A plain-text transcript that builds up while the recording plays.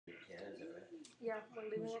Yeah, we're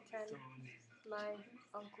leaving at 10. My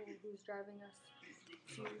uncle who's driving us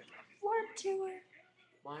to Warp Tour.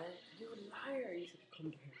 Why? You liar! You should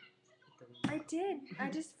come here. I did. I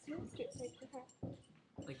just flipped it like that.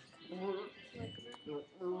 Like. You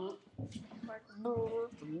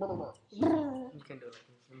can do it like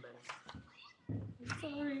this. I'm better. I'm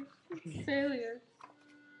sorry. Failure.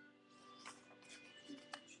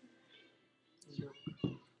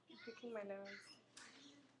 I'm picking my nose.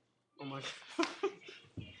 Oh my god.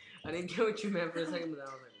 I didn't get what you meant for a second, but I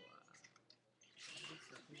was like,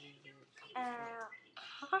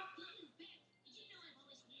 wow.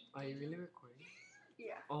 Are you really recording?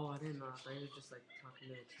 Yeah. Oh, I didn't know. I thought you were just like talking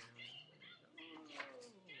to the camera.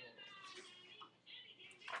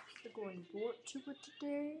 We're going to Warp Tour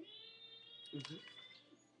today.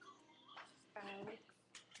 Alex.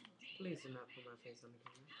 Please do not put my face on the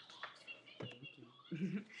camera. Thank you.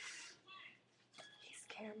 He's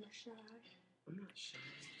camera shy. I'm not shy. I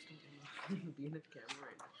just don't want to be in the camera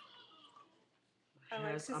right now. I My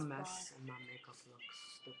hair's like a this mess bar. and my makeup looks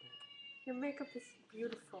stupid. Your makeup is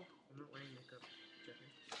beautiful. I'm not wearing makeup,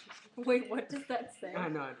 Jeffrey. Wait, what does that say? I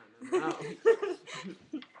know.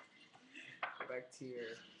 Back to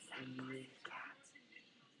your cat.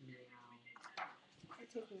 Meow. I'm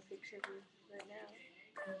taking a picture of you right now.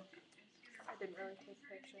 I didn't really take a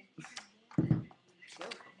picture.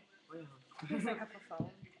 Yes, I have a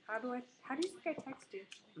phone. How do you think I text you?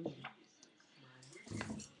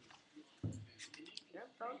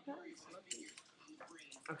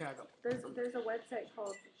 Okay, I go. There's a website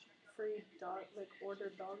called free dog, like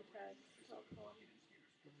order dog tags.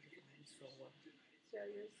 Yeah,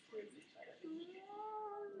 yours is better.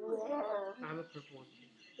 I have a purple one.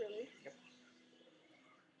 Really? Yep.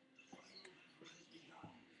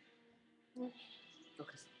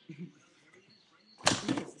 Okay.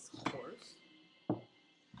 Is this a horse?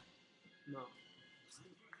 No.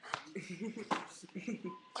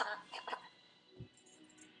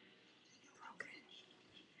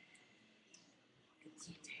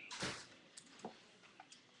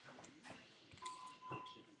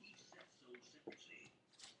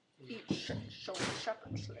 Eat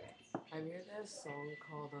shepherd sled. Have you heard that song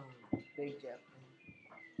called Big Jeff?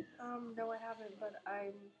 No, I haven't, but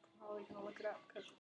I'm probably gonna look it up because